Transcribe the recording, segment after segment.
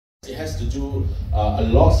it has to do a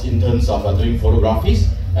lot in terms of doing photographies,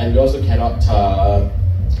 and we also cannot,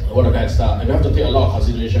 we have to take a lot of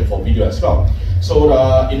consideration for video as well. So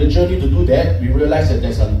in the journey to do that, we realized that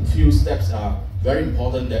there's a few steps very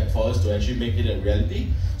important that for us to actually make it a reality.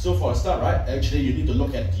 So for a start, right, actually you need to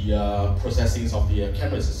look at the processings of the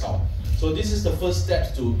cameras itself. So this is the first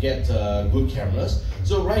step to get good cameras.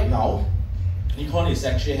 So right now, Nikon is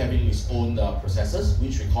actually having its own processors,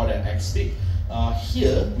 which we call an X-Speed.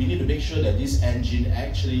 Here, we need to make sure that this engine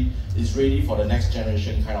actually is ready for the next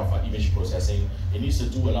generation kind of image processing. It needs to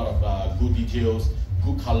do a lot of good details,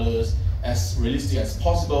 good colors, as realistic as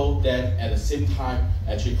possible, then at the same time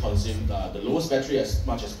actually consume the lowest battery as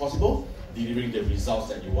much as possible, delivering the results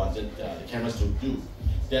that you wanted the cameras to do.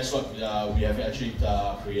 That's what we have actually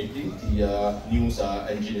creating the new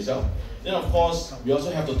engine itself. Then of course, we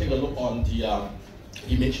also have to take a look on the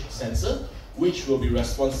image sensor, which will be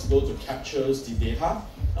responsible to capture the data,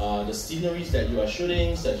 the sceneries that you are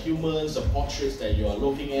shooting, the humans, the portraits that you are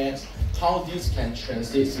looking at, how this can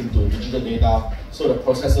translate into digital data so the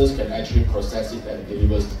processors can actually process it and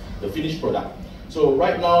deliver the finished product. So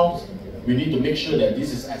right now, we need to make sure that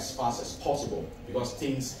this is as fast as possible because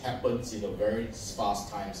things happen in a very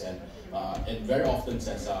fast times, and very often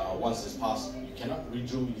since once it's passed, you cannot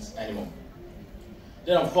redo it anymore.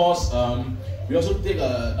 Then of course, we also take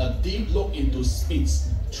a deep look into speeds.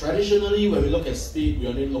 Traditionally, when we look at speed, we're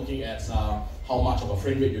only looking at how much of a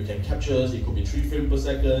frame rate you can capture. It could be 3 frames per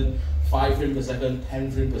second, 5 frames per second,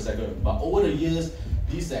 10 frames per second. But over the years,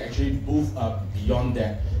 these actually move beyond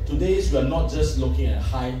that. Today, we are not just looking at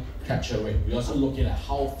high capture rate, we're also looking at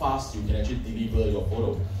how fast you can actually deliver your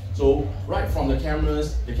photo. So right from the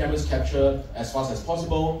cameras capture as fast as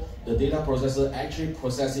possible, the data processor actually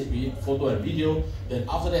process it with photo and video. Then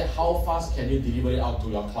after that, how fast can you deliver it out to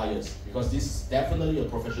your clients? Because this is definitely a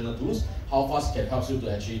professional tool. How fast can help you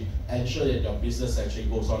to actually ensure that your business actually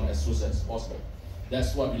goes on as soon as possible.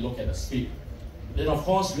 That's what we look at the speed. Then of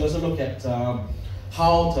course, we also look at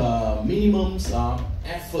how the minimum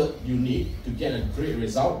effort you need to get a great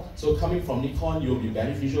result. So coming from Nikon, you will be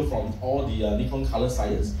beneficial from all the Nikon color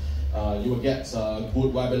science. You will get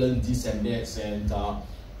good wavelength this and that, and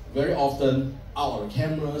very often our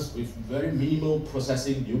cameras with very minimal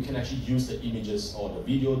processing, you can actually use the images or the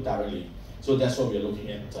video directly. So that's what we're looking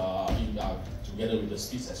at together with the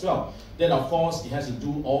speeds as well. Then of course, it has to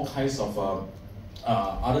do all kinds of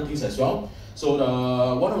other things as well. So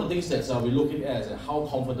one of the things that we're looking at is how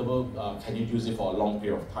comfortable can you use it for a long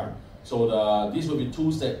period of time. So these will be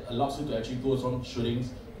tools that allows you to actually go on shooting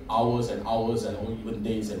hours and hours and even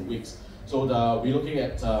days and weeks. So we're looking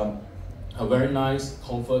at a very nice,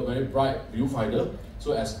 comfort, very bright viewfinder.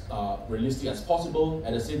 So as realistic as possible.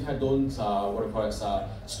 At the same time, don't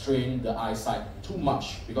strain the eyesight too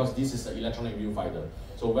much because this is the electronic viewfinder.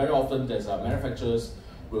 So very often there's manufacturers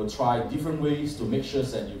will try different ways to make sure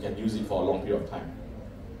that you can use it for a long period of time.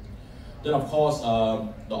 Then of course,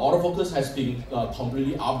 the autofocus has been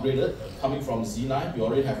completely upgraded. Coming from Z9, we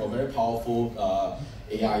already have a very powerful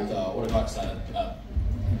AI,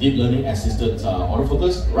 deep learning assisted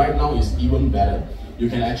autofocus. Right now it's even better. You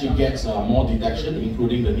can actually get more detection,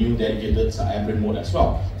 including the new dedicated airplane mode as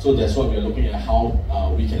well. So that's what we're looking at,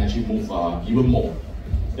 how we can actually move even more.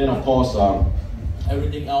 Then of course,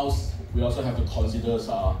 everything else we also have to consider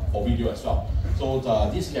for video as well. So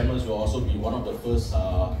these cameras will also be one of the first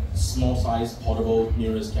small size portable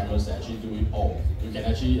mirrorless cameras that actually do it all. You can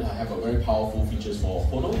actually have a very powerful features for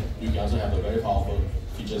photo. You can also have a very powerful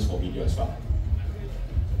features for video as well.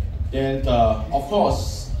 Then of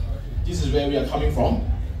course, this is where we are coming from.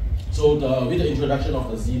 So with the introduction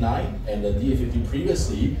of the Z9 and the D850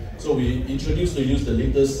 previously, so we introduced to use the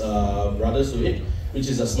latest brothers to it, which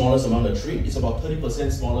is the smallest among the three. It's about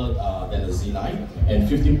 30% smaller than the Z9 and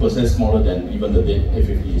 15% smaller than even the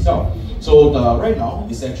D850 itself. So right now,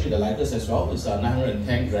 it's actually the lightest as well. It's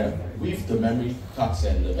 910 grams with the memory cards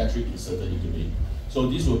and the battery inserted into it. So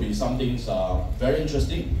this will be something very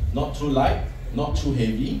interesting, not too light, not too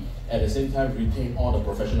heavy, at the same time retain all the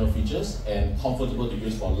professional features and comfortable to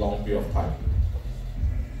use for a long period of time.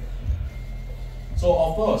 So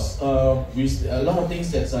of course, with a lot of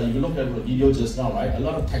things that if you look at the video just now, right, a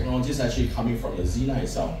lot of technology is actually coming from the Z9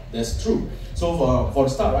 itself. That's true. So for the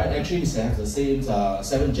start, right, actually it has the same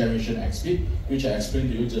 7th generation X-Speed, which I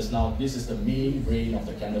explained to you just now. This is the main brain of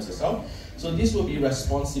the cameras itself. So this will be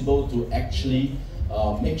responsible to actually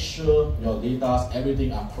make sure your data,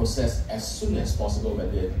 everything are processed as soon as possible when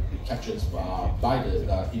they're captured by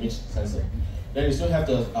the image sensor. Then you still have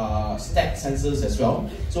the stack sensors as well.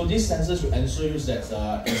 So these sensors will ensure you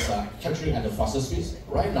that it's capturing at the fastest speeds.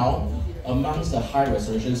 Right now, amongst the high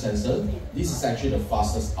resolution sensor, this is actually the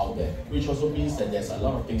fastest out there, which also means that there's a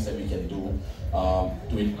lot of things that we can do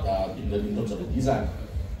in terms of the design.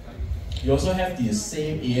 You also have the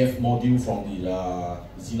same AF module from the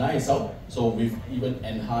Z9 itself. So with even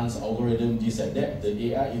enhanced algorithm, this and that,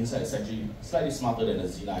 the AI inside is actually slightly smarter than the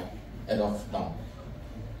Z9 as of now.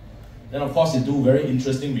 Then of course, they do very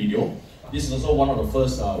interesting video. This is also one of the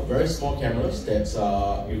first very small cameras that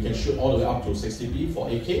you can shoot all the way up to 60p for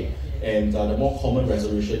 8K, and the more common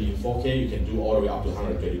resolution in 4K, you can do all the way up to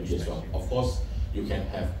 120p as well. Of course, you can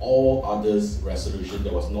have all others resolution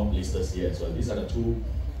that was not listed here as well. These are the two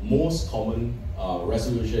most common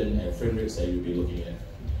resolution and frame rates that you'll be looking at.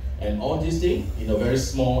 And all these things in a very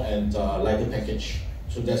small and lighter package.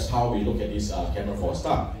 So that's how we look at this camera for a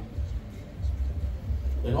start.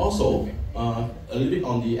 And also, a little bit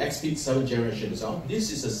on the XPeed 7th generation itself.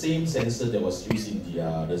 This is the same sensor that was used in the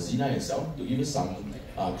Z9 itself. To give you some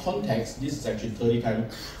context, this is actually 30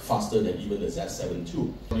 times faster than even the Z7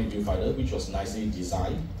 II viewfinder, which was nicely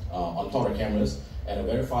designed on top of the cameras, and a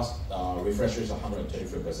very fast refresh rate of 120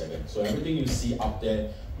 frames per second. So everything you see up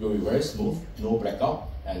there will be very smooth, no blackout,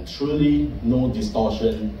 and truly no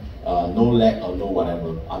distortion, no lag or no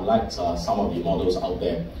whatever. Unlike some of the models out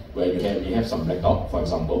there where you have some blackout, for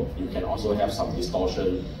example, you can also have some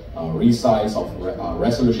distortion, resize of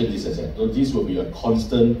resolution, this and that. So this will be a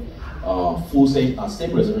constant full same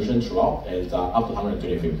resolution throughout, and up to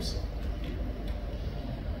 120 frames.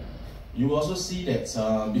 You will also see that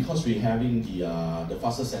because we're having the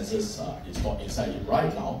faster sensors installed inside it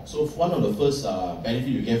right now, so one of the first benefit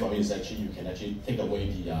you get from it is actually you can actually take away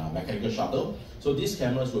the mechanical shutter. So these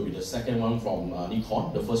cameras will be the second one from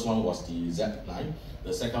Nikon. The first one was the Z9.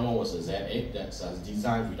 The second one was the Z8 that's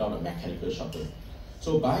designed without a mechanical shutter.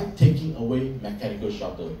 So by taking away mechanical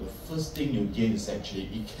shutter, the first thing you gain is actually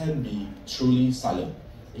it can be truly silent.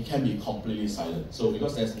 It can be completely silent. So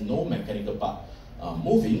because there's no mechanical part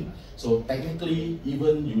moving, so technically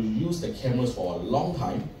even you use the cameras for a long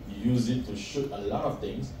time, you use it to shoot a lot of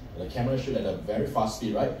things. The camera shoot at a very fast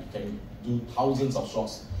speed, right? You can do thousands of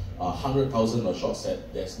shots, 100,000 of shots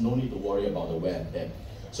that there's no need to worry about the wear and tear.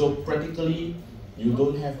 So practically, you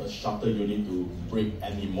don't have a shutter you need to break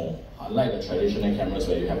anymore, unlike the traditional cameras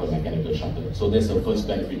where you have a mechanical shutter. So that's the first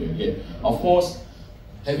benefit you get. Of course,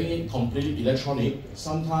 having it completely electronic,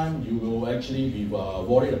 sometimes you will actually be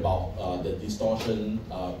worried about the distortion,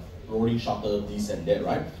 rolling shutter, this and that,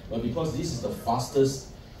 right? But because this is the fastest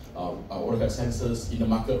sensors in the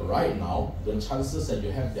market right now, the chances that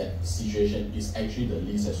you have that situation is actually the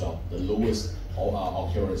least as well, the lowest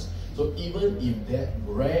occurrence. So even if that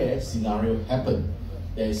rare scenario happen,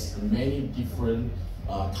 there's many different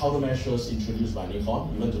countermeasures introduced by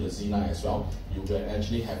Nikon, even to the Z9 as well. You can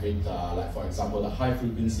actually have it, like for example, the high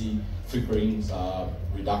frequency flickering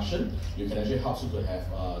reduction. You can actually help you to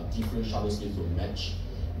have different shutter speed to match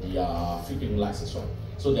the flickering lights as well.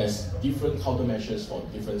 So there's different countermeasures for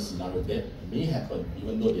different scenarios that may happen,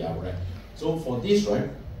 even though they are rare. So for this, right,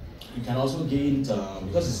 you can also gain,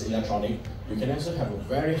 because it's electronic, you can also have a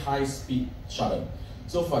very high speed shutter.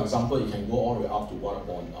 So for example, you can go all the way up to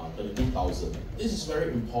 1/32,000. This is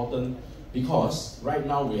very important because right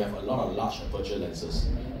now we have a lot of large aperture lenses.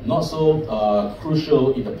 Not so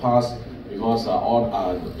crucial in the past because all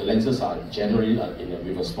the lenses are generally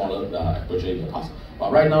with a smaller aperture in the past.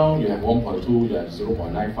 But right now you have 1.2, you have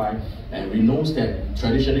 0.95, and we know that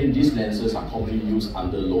traditionally these lenses are commonly used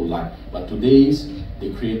under low light. But today's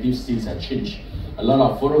the creative scenes have changed. A lot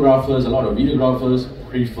of photographers, a lot of videographers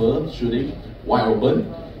prefer shooting wide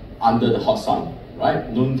open under the hot sun,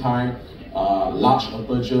 right? Noontime, large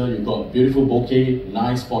aperture, you've got beautiful bokeh,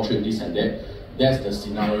 nice portrait, this and that. That's the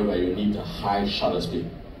scenario where you need a high shutter speed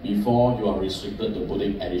before you are restricted to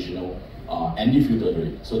putting additional ND filter to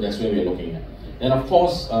it. So that's where we're looking at. Then of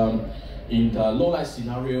course, in the low light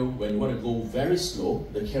scenario, when you want to go very slow,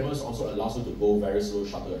 the cameras also allows you to go very slow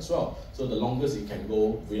shutter as well. So the longest it can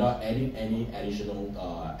go without adding any additional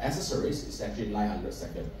accessories is actually 900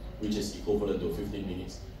 seconds, which is equivalent to 15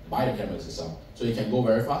 minutes by the cameras itself. So it can go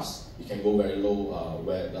very fast, it can go very low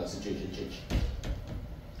where the situation changes.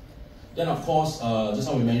 Then of course, just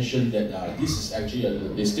now we mentioned that this is actually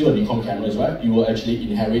it's still a Nikon cameras, right? You will actually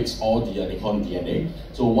inherit all the Nikon DNA.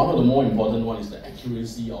 So one of the more important one is the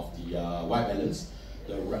accuracy of the white balance,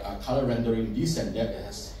 the color rendering, this and that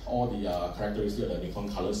has all the characteristics of the Nikon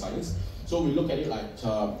color science. So we look at it like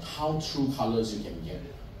how true colors you can get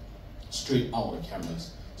straight out of the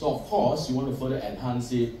cameras. So of course, you want to further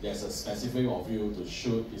enhance it. There's a specific of you to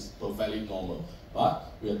shoot is perfectly normal.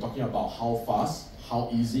 But we are talking about how fast, how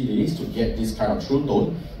easy it is to get this kind of true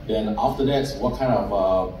tone. Then after that, what kind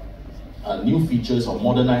of new features or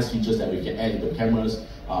modernized features that we can add into cameras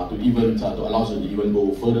to allow you to even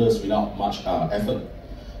go further without much effort.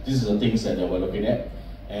 These are the things that we're looking at.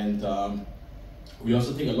 And we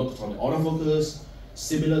also take a look from the autofocus.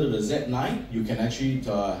 Similar to the Z9, you can actually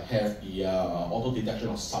have the auto detection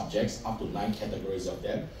of subjects, up to 9 categories of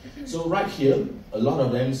them. So right here, a lot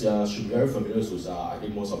of them should be very familiar with, I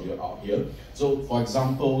think most of you out here. So for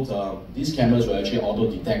example, these cameras will actually auto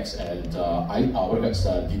detect and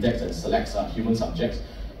detect and select human subjects.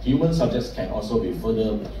 Human subjects can also be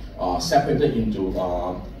further separated into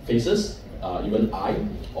faces, even eye,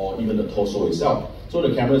 or even the torso itself. So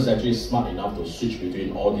the camera is actually smart enough to switch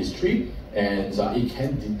between all these three, and it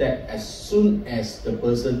can detect as soon as the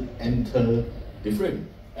person enters the frame,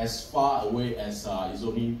 as far away as is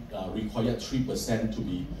only required 3% to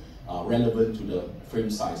be relevant to the frame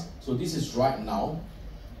size. So this is right now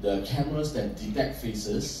the cameras that detect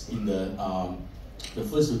faces in the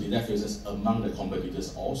first to detect faces among the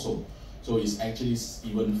competitors also. So it's actually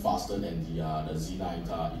even faster than the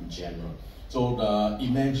Z9 in general. So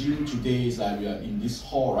imagine today is like we are in this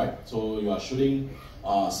hall, right? So you are shooting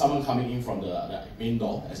someone coming in from the main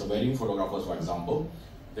door as a wedding photographer, for example.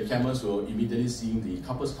 The cameras will immediately see the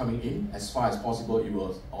couples coming in. As far as possible, it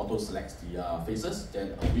will auto select the faces.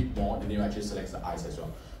 Then a bit more, then it will actually select the eyes as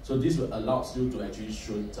well. So this will allow you to actually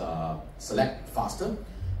shoot, select faster,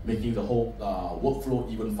 making the whole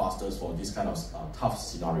workflow even faster for this kind of tough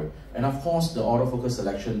scenario. And of course, the autofocus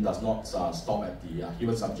selection does not stop at the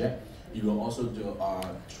human subject. It will also do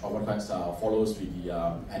follows with the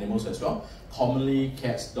animals as well. Commonly,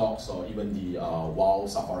 cats, dogs, or even the wild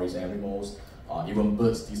safaris animals, even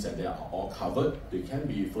birds, these and they are all covered. They can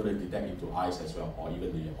be further detected into eyes as well, or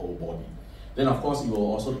even the whole body. Then of course, it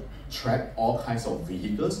will also track all kinds of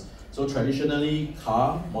vehicles. So traditionally,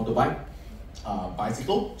 car, motorbike,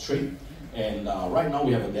 bicycle, train, and right now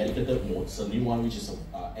we have a dedicated mode. It's a new one, which is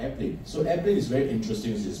airplane. So airplane is very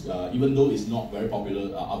interesting. Even though it's not very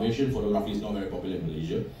popular, aviation photography is not very popular in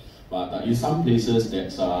Malaysia, but in some places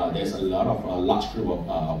there's a lot of large group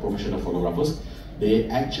of professional photographers. They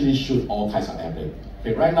actually shoot all kinds of airplane.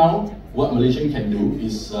 Okay, right now, what Malaysian can do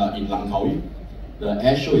is in Langkawi, the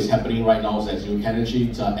air show is happening right now, so you can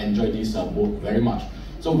actually enjoy this boat very much.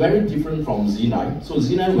 So very different from Z9. So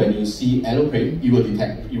Z9, when you see aeroplane, you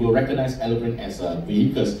will recognize aeroplane as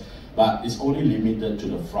vehicles, but it's only limited to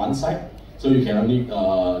the front side. So you can only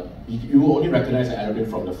you will only recognize an aeroplane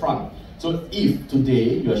from the front. So if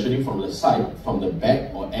today you are shooting from the side, from the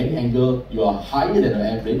back, or any angle, you are higher than an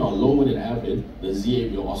airplane or lower than an airplane, the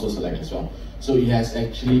Z8 will also select as well. So it has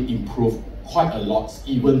actually improved quite a lot,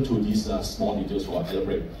 even to these small details for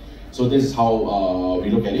aeroplane. So this is how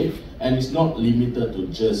we look at it, and it's not limited to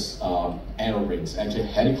just aeroplanes. Actually,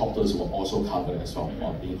 helicopters were also covered as well,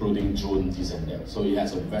 including drones, this and that. So it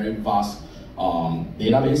has a very vast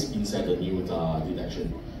database inside the new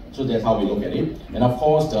detection. So that's how we look at it. And of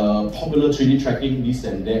course, the popular 3D tracking, this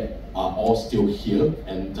and that, are all still here.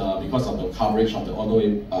 And because of the coverage of the auto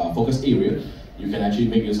focus area, you can actually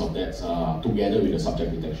make use of that together with the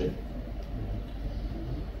subject detection.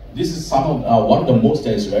 This is some of one of the modes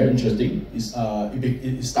that is very interesting.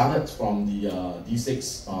 It started from the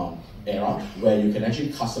D6 era, where you can actually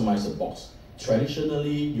customize the box.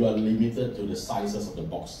 Traditionally, you are limited to the sizes of the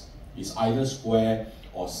box. It's either square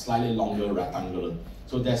or slightly longer rectangular.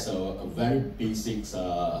 So that's a very basic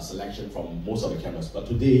selection from most of the cameras. But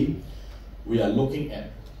today, we are looking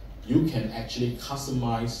at, you can actually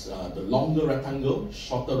customize the longer rectangle,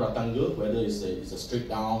 shorter rectangle, whether it's a straight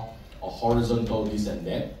down or horizontal, this and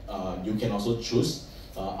that. You can also choose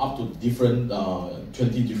up to different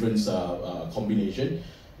 20 different combination.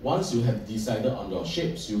 Once you have decided on your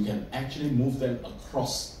shapes, you can actually move them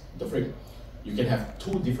across the frame. You can have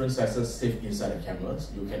 2 different sensors saved inside the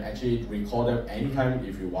cameras. You can actually record them anytime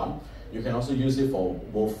if you want. You can also use it for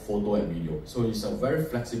both photo and video. So it's a very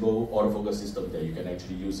flexible autofocus system that you can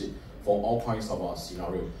actually use it for all kinds of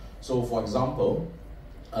scenario. So for example,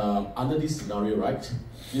 under this scenario, right,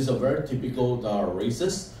 this is a very typical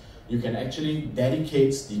races. You can actually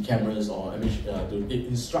dedicate the cameras, or it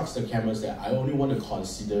instructs the cameras that I only want to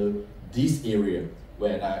consider this area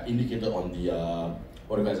where I indicated on the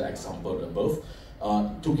example above.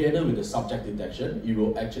 Together with the subject detection, you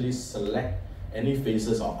will actually select any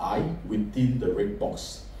faces or eye within the red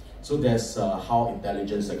box. So that's how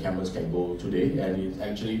intelligent the cameras can go today, and it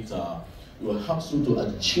actually will help you to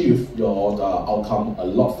achieve your outcome a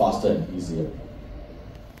lot faster and easier.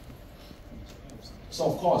 So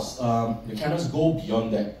of course, the cameras go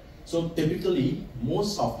beyond that. So typically,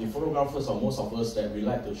 most of the photographers or most of us that we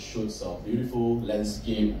like to shoot some beautiful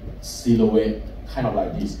landscape, silhouette, kind of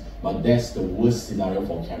like this. But that's the worst scenario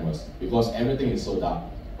for cameras because everything is so dark,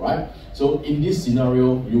 right? So in this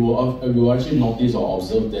scenario, you will actually notice or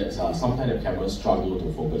observe that sometimes the cameras struggle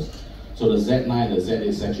to focus. So the Z9, the Z8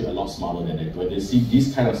 is actually a lot smarter than it. When they see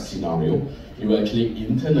this kind of scenario, you will actually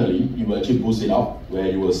internally, you will actually boost it up where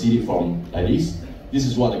you will see it from like this. This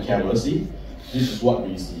is what the camera see. This is what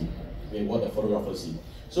we see. Okay, what the photographers see.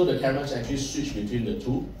 So the cameras actually switch between the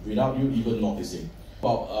two without you even noticing.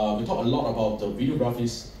 But we talk a lot about the videography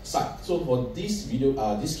side. So for this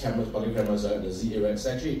this cameras, particular cameras, the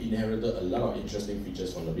Z8 actually inherited a lot of interesting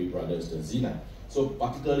features from the big brothers, the Z9. So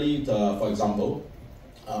particularly, for example,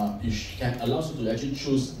 can allow you to actually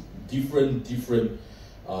choose different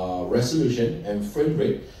resolution and frame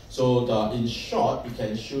rate. So in short, you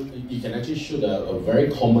can actually shoot a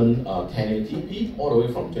very common 1080p all the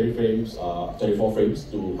way from 30 frames, 34 frames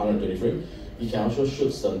to 120 frames. You can also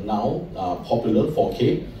shoot the now popular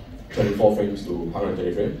 4K, 24 frames to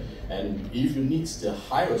 120 frames. And if you need the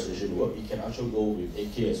high resolution work, you can also go with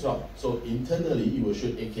 8K as well. So internally, you will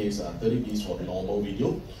shoot 8K 30p for normal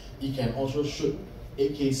video. You can also shoot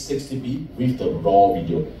 8K 60p with the raw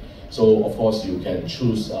video. So of course you can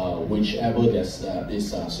choose whichever is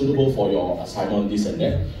suitable for your assignment, this and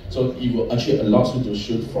that. So it will actually allow you to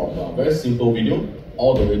shoot from a very simple video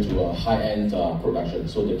all the way to a high-end production.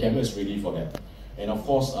 So the camera is ready for that. And of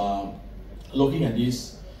course, looking at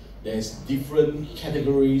this, there's different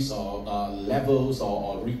categories or levels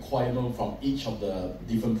or requirement from each of the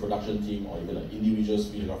different production team or even like individuals,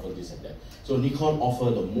 videographers, this and that. So Nikon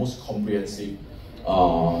offer the most comprehensive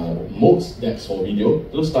modes that's for video.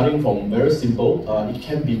 So starting from very simple, it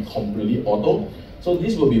can be completely auto. So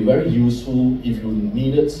this will be very useful if you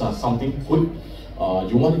needed something quick.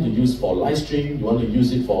 You wanted to use for live stream, you want to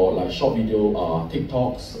use it for like short video,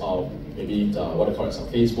 TikToks, maybe what I call it,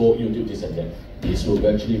 Facebook, YouTube, this and that. This will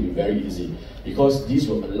actually be very easy because this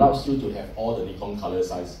will allow you to have all the Nikon color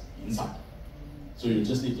size inside. So you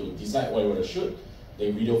just need to decide what you want to shoot. The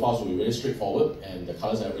video files will be very straightforward and the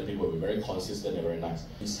colors and everything will be very consistent and very nice.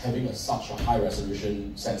 It's having such a high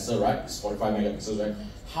resolution sensor, right? It's 45 megapixels, right?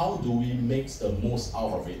 How do we make the most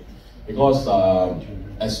out of it? Because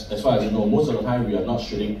as far as you know, most of the time we are not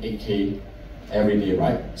shooting 8K every day,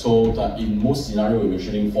 right? So in most scenarios we'll be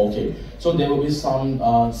shooting 4K. So there will be some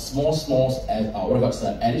small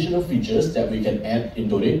additional features that we can add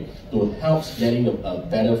into it to help getting a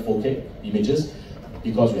better 4K images,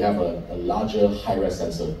 because we have a larger high-res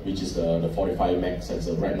sensor, which is the 45 meg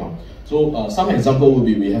sensor right now. So some example would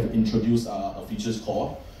be we have introduced a feature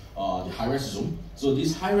called the high-res zoom. So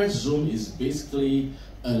this high-res zoom is basically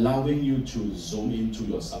allowing you to zoom into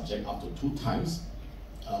your subject up to 2 times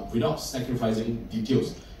without sacrificing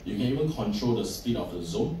details. You can even control the speed of the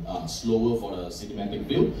zoom, slower for the cinematic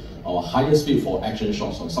view, or higher speed for action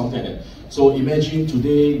shots or something like that. So imagine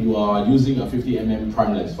today you are using a 50mm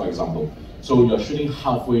prime lens, for example. So you're shooting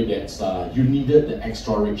halfway, that you needed the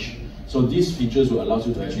extra reach. So these features will allow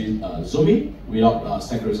you to actually zoom in without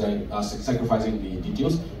sacrificing the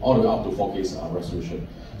details all the way up to 4K resolution.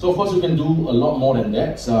 So of course you can do a lot more than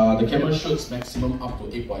that. The camera shoots maximum up to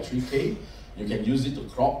 8.3K. You can use it to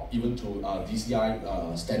crop even to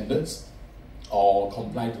DCI standards or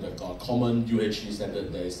comply to the common UHD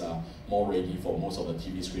standard that is more ready for most of the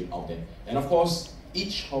TV screen out there. And of course,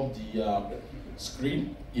 each of the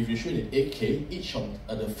screen, if you shoot in 8K, each of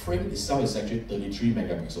the frame itself is actually 33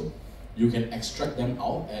 megapixels. You can extract them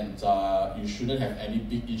out and you shouldn't have any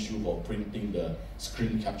big issue for printing the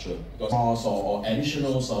screen capture. Because or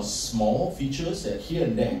additional small features that here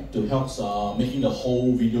and there to help making the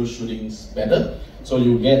whole video shootings better. So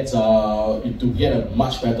you get to get a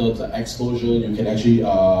much better exposure. You can actually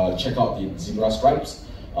check out the zebra stripes.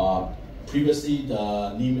 Previously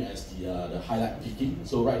the name as the highlight picking.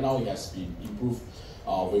 So right now it has been improved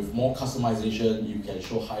with more customization. You can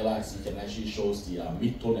show highlights. You can actually show the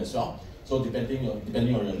mid-tone as well. So depending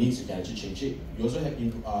on your needs, you can actually change it. You also have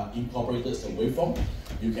incorporated the waveform.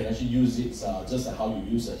 You can actually use it just like how you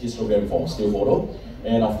use a histogram for still photo.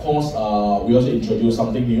 And of course, we also introduced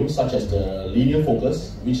something new, such as the linear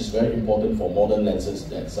focus, which is very important for modern lenses,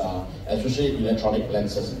 that's especially electronic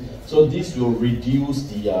lenses. So this will reduce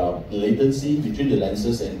the latency between the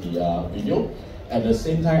lenses and the video. At the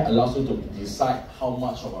same time, allows you to decide how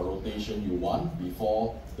much of a rotation you want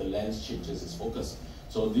before the lens changes its focus.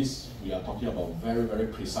 So this, we are talking about very, very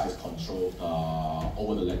precise control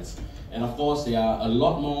over the lens. And of course, there are a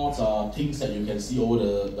lot more things that you can see over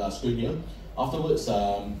the screen here. Afterwards,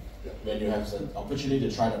 when you have the opportunity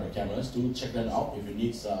to try out the cameras, do check them out. If you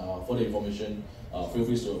need further information, feel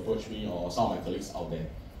free to approach me or some of my colleagues out there.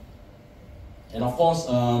 And of course,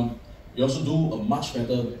 we also do a much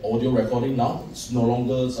better audio recording now. It's no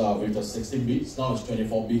longer with the 16 bits, now it's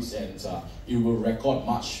 24 bits, and it will record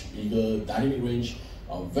much bigger dynamic range.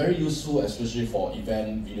 Very useful, especially for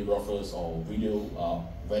event videographers or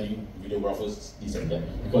wedding videographers, this and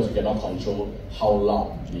that, because you cannot control how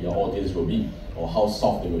loud the audience will be or how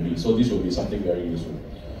soft it will be. So this will be something very useful.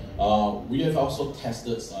 We have also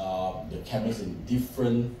tested the cameras in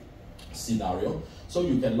different scenarios. So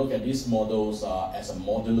you can look at these models as a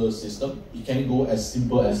modular system. It can go as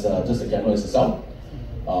simple as just the camera itself.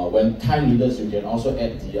 When time needed, you can also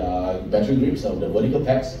add the battery grips of the vertical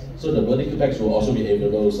packs. So the vertical packs will also be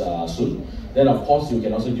available soon. Then of course you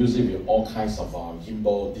can also use it with all kinds of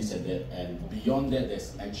gimbal, this and that. And beyond that,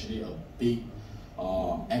 there's actually a big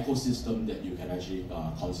ecosystem that you can actually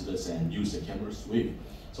consider and use the cameras with.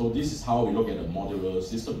 So this is how we look at the modular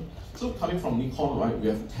system. So coming from Nikon, right, we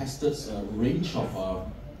have tested a range of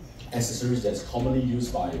accessories that's commonly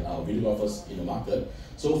used by videographers in the market.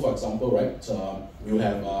 So for example, right, you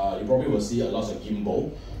have you probably will see a lot of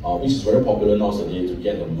gimbal, which is very popular nowadays to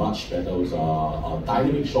get a much better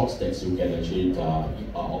dynamic shots that you can actually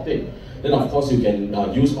obtain. Then of course you can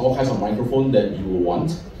use all kinds of microphone that you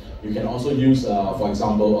want. You can also use, for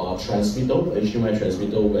example, transmitter, HDMI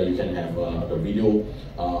transmitter, where you can have the video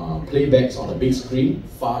playbacks on a big screen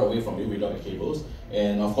far away from you without the cables.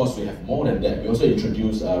 And of course, we have more than that. We also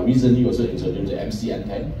introduced, recently also introduced the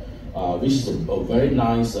MC-N10, which is a very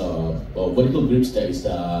nice vertical grips that is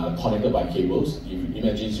connected by cables. If you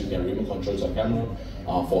imagine, you can remote control your camera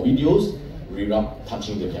for videos without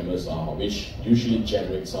touching the cameras, which usually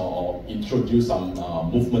generates or introduce some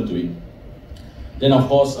movement to it. Then of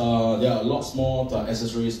course, there are lots more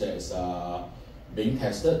accessories that is being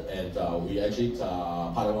tested, and we actually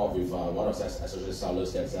partner up with one of the accessory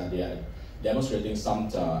sellers that they are demonstrating some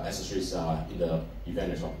accessories in the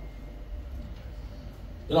event as well.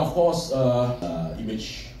 Then of course,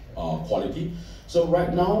 image quality. So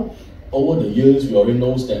right now, over the years, we already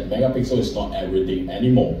know that megapixel is not everything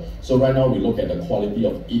anymore. So right now, we look at the quality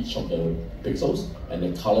of each of the pixels and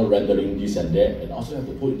the color rendering, this and that, and also have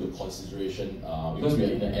to put into consideration, because we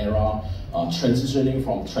are in an era transitioning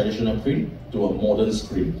from traditional print to a modern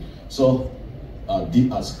screen. So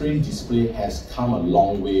screen display has come a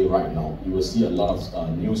long way right now. You will see a lot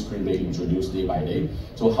of new screen being introduced day by day.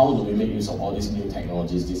 So how do we make use of all these new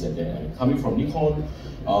technologies, this and that? And coming from Nikon,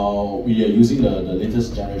 we are using the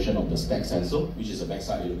latest generation of the stack sensor, which is a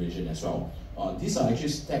backside illumination as well. These are actually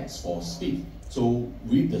stacks for speed. So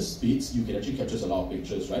with the speeds, you can actually capture a lot of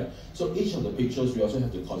pictures, right? So each of the pictures, we also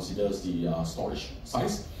have to consider the storage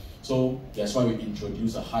size. So that's why we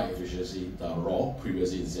introduced a high efficiency RAW,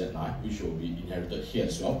 previously in Z9, which will be inherited here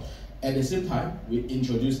as well. At the same time, we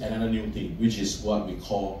introduced another new thing, which is what we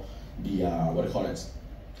call the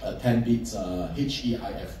 10-bit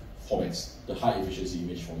HEIF formats, the high efficiency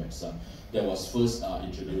image formats. That was first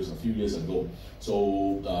introduced a few years ago,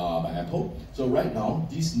 so by Apple. So right now,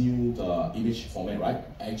 this new image format, right,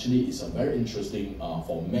 actually is a very interesting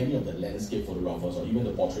for many of the landscape photographers or even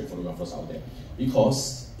the portrait photographers out there,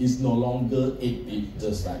 because it's no longer 8-bit,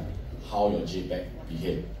 just like how your JPEG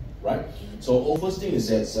behave, right? So first thing is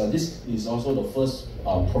that this is also the first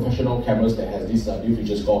professional cameras that has this new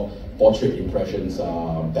features called portrait impressions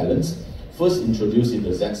balance. First introduced in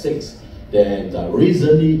the Z6, then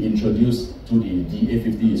recently introduced to the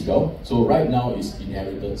D850 as well. So right now it's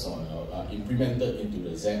inherited or implemented into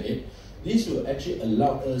the Z8. This will actually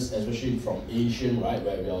allow us, especially from Asian, right,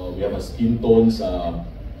 where we have a skin tones,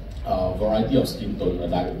 variety of skin tone,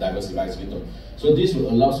 diversified skin tone. So this will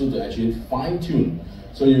allow you to actually fine tune.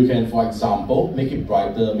 So you can, for example, make it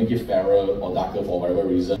brighter, make it fairer or darker for whatever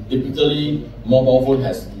reason. Typically, mobile phone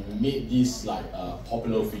has made these like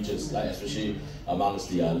popular features, like especially amongst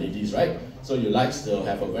the ladies, right? So you like to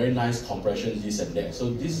have a very nice compression, this and that. So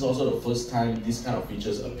this is also the first time these kind of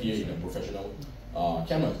features appear in a professional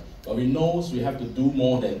camera. But we know we have to do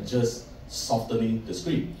more than just softening the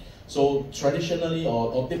screen. So traditionally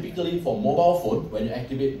or typically for mobile phone, when you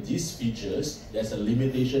activate these features, there's a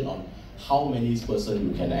limitation on how many person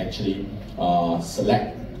you can actually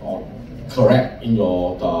select or correct in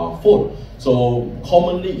your phone. So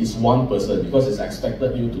commonly it's one person, because it's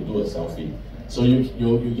expected you to do a selfie. So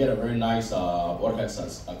you get a very nice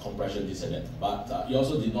compression, this and that. But you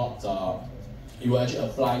also did not, you actually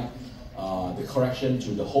apply the correction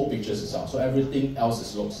to the whole pictures itself. So everything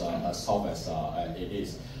else looks as soft as it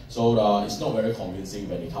is. So it's not very convincing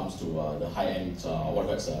when it comes to the high-end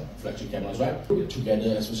flagship cameras, right? Put it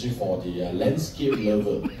together, especially for the landscape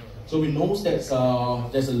level. So we know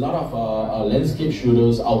that there's a lot of landscape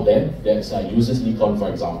shooters out there that uses Nikon, for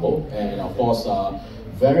example, and of course,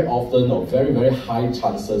 very often or very high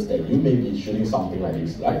chances that you may be shooting something like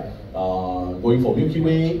this, right? Going for Milky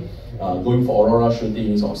Way, going for aurora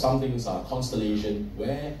shootings, or something constellation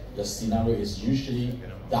where the scenario is usually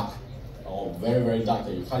dark or very dark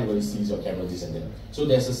that you can't even see your camera this and that. So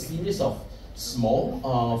there's a series of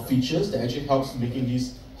small features that actually helps making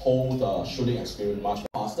this whole shooting experience much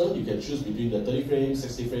faster. You can choose between the 30 frames,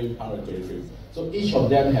 60 frames, 120 frames. So each of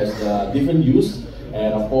them has different use,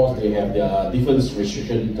 and of course they have their different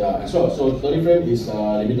restrictions as well. So 30 frame is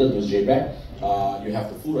limited to JPEG. You have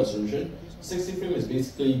the full resolution. 60 frame is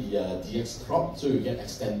basically the DX crop, so you get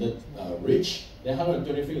extended reach. Then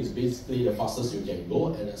 120 frame is basically the fastest you can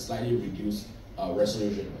go at a slightly reduced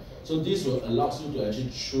resolution. So this will allow you to actually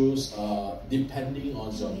choose depending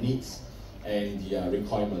on your needs and the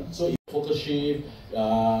requirement. So if focus shift,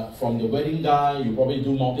 from the wedding guy, you probably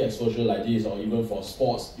do multi-exposure like this, or even for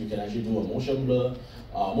sports, you can actually do a motion blur,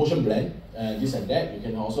 motion blend, and this and that. You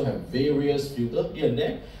can also have various filters here and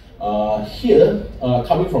there. Here,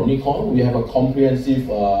 coming from Nikon, we have a comprehensive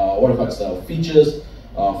features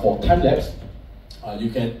for time-lapse. You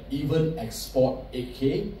can even export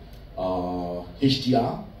 8K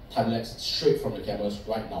HDR time-lapse straight from the cameras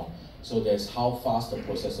right now. So that's how fast the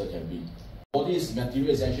processor can be. All this material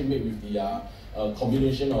is actually made with the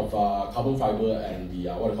combination of carbon fiber and the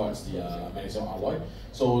magnesium alloy.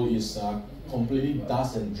 So it's completely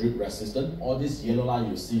dust and drip resistant. All this yellow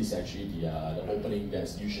line you see is actually the opening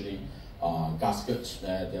that's usually gaskets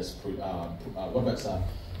that's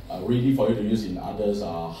ready for you to use in others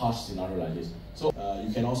harsh scenario like this. So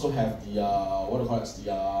you can also have the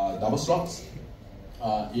double slots.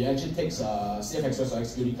 It actually takes CF Express or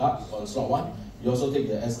XQD card on slot 1. You also take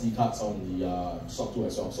the SD cards on the slot 2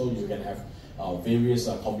 as well. So you can have various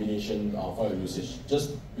combination for your usage.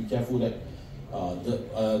 Just be careful that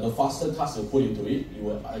the faster cards you put into it, you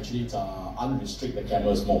will actually unrestrict the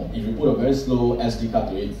cameras more. If you put a very slow SD card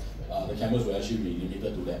to it, the cameras will actually be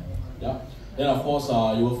limited to that. Yeah. Then of course,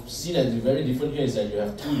 you will see that the very different here is that you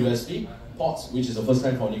have 2 USB ports, which is the first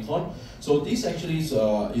time for Nikon. So this actually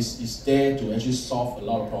is there to actually solve a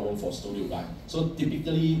lot of problems for studio guys. So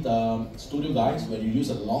typically the studio guys, when you use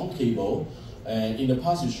a long cable, and in the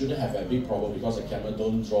past you shouldn't have a big problem because the camera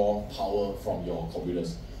don't draw power from your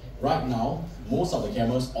computers. Right now, most of the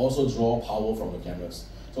cameras also draw power from the cameras.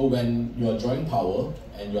 So when you are drawing power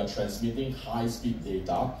and you are transmitting high-speed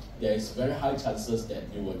data, there is very high chances that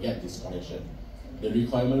you will get disconnection. The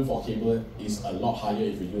requirement for cable is a lot higher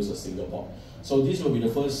if you use a single port. So this will be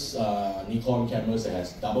the first Nikon cameras that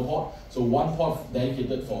has double port. So one port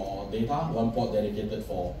dedicated for data, one port dedicated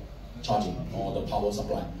for charging or the power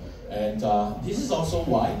supply. And this is also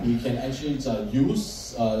why we can actually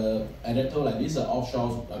use adapter like this, an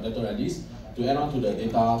off-shelf adapter like this, to add on to the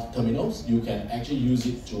data terminals. You can actually use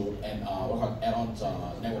it to add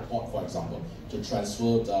on network port, for example, to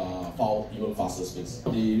transfer the file even faster speeds.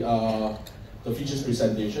 The features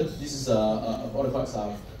presentation. This is a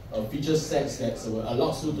feature set that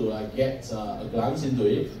allows you to get a glance into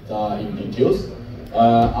it in details.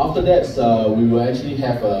 After that, we will actually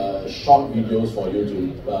have short videos for you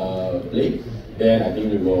to play. Then I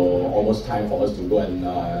think we will almost time for us to go and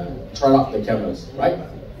try out the cameras, right?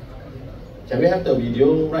 Can we have the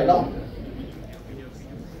video right now?